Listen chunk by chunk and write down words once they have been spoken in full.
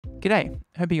G'day,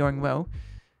 hope you're going well.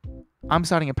 I'm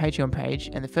starting a Patreon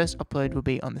page and the first upload will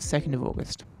be on the 2nd of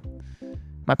August.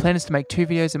 My plan is to make 2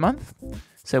 videos a month.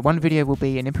 So one video will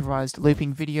be an improvised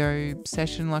looping video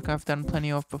session like I've done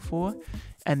plenty of before,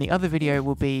 and the other video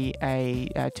will be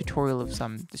a tutorial of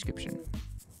some description.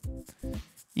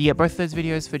 You get both of those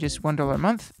videos for just $1 a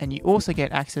month, and you also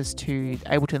get access to the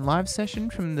Ableton Live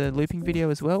session from the looping video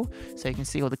as well, so you can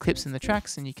see all the clips and the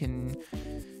tracks, and you can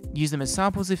use them as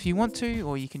samples if you want to,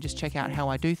 or you can just check out how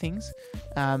I do things.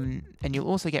 And you'll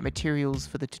also get materials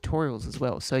for the tutorials as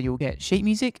well, so you'll get sheet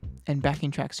music and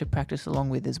backing tracks to practice along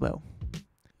with as well.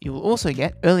 You will also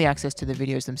get early access to the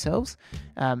videos themselves.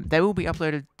 They will be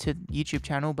uploaded to the YouTube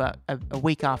channel, but a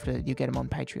week after you get them on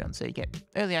Patreon. So you get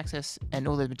early access and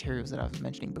all the materials that I was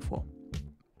mentioning before.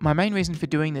 My main reason for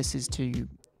doing this is to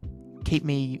keep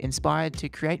me inspired to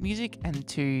create music and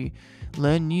to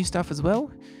learn new stuff as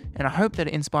well. And I hope that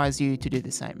it inspires you to do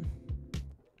the same.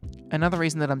 Another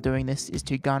reason that I'm doing this is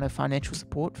to garner financial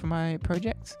support for my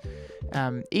projects.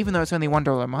 Even though it's only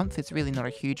 $1 a month, it's really not a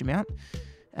huge amount.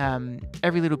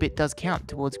 Every little bit does count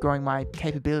towards growing my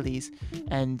capabilities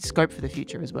and scope for the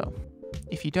future as well.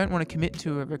 If you don't want to commit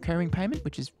to a recurring payment,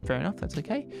 which is fair enough, that's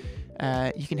okay,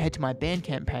 you can head to my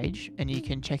Bandcamp page and you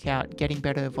can check out Getting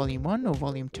Better Volume 1 or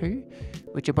Volume 2,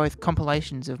 which are both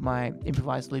compilations of my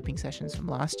improvised looping sessions from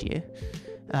last year.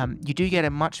 You do get a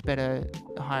much better,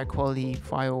 higher quality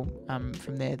file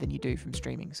from there than you do from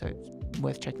streaming, so it's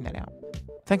worth checking that out.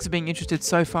 Thanks for being interested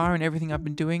so far in everything I've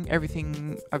been doing.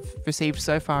 Everything I've received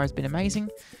so far has been amazing.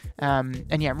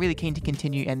 And yeah, I'm really keen to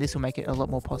continue, and this will make it a lot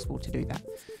more possible to do that.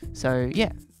 So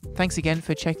yeah, thanks again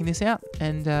for checking this out,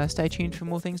 and stay tuned for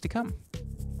more things to come.